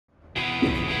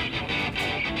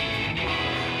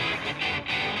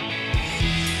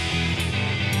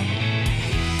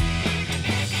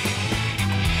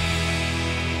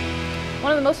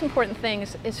of the most important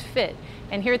things is fit.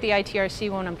 And here at the ITRC,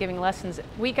 when I'm giving lessons,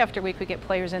 week after week we get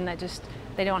players in that just,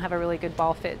 they don't have a really good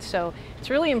ball fit. So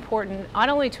it's really important not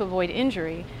only to avoid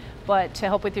injury, but to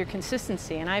help with your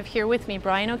consistency. And I have here with me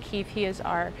Brian O'Keefe. He is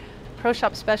our Pro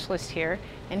Shop specialist here,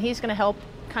 and he's going to help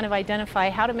kind of identify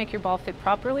how to make your ball fit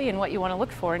properly and what you want to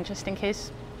look for, and just in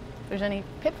case there's any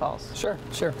pitfalls. Sure.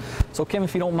 So Kim,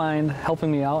 if you don't mind helping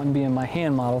me out and being my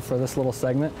hand model for this little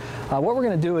segment, what we're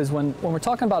going to do is when we're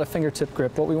talking about a fingertip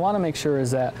grip, what we want to make sure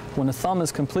is that when the thumb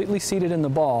is completely seated in the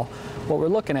ball, what we're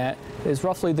looking at is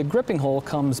roughly the gripping hole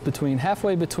comes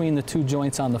halfway between the two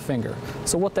joints on the finger.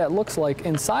 So what that looks like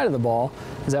inside of the ball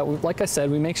is that, like I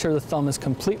said, we make sure the thumb is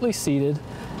completely seated,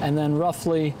 and then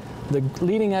roughly the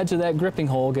leading edge of that gripping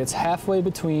hole gets halfway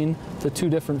between the two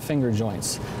different finger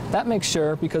joints. That makes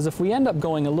sure, because if we end up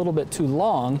going a little bit too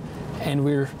long and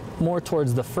we're more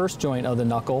towards the first joint of the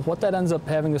knuckle, what that ends up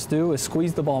having us do is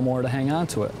squeeze the ball more to hang on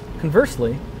to it.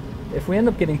 Conversely, if we end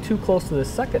up getting too close to the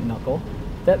second knuckle,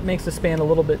 that makes the span a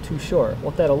little bit too short.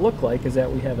 What that'll look like is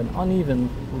that we have an uneven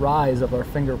rise of our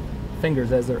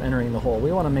fingers as they're entering the hole.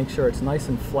 We want to make sure it's nice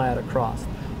and flat across.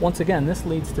 Once again, this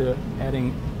leads to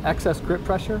adding excess grip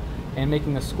pressure and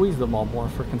making us squeeze the ball more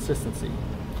for consistency.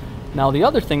 Now, the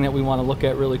other thing that we want to look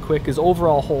at really quick is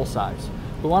overall hole size.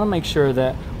 We want to make sure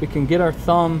that we can get our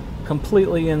thumb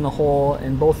completely in the hole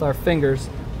and both our fingers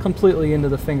completely into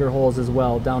the finger holes as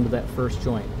well, down to that first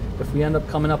joint. If we end up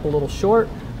coming up a little short,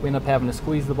 we end up having to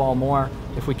squeeze the ball more.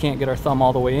 If we can't get our thumb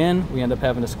all the way in, we end up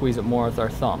having to squeeze it more with our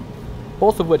thumb.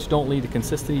 Both of which don't lead to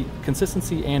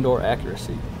consistency and or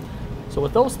accuracy. So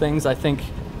with those things, I think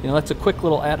that's a quick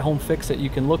little at-home fix that you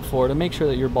can look for to make sure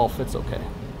that your ball fits okay.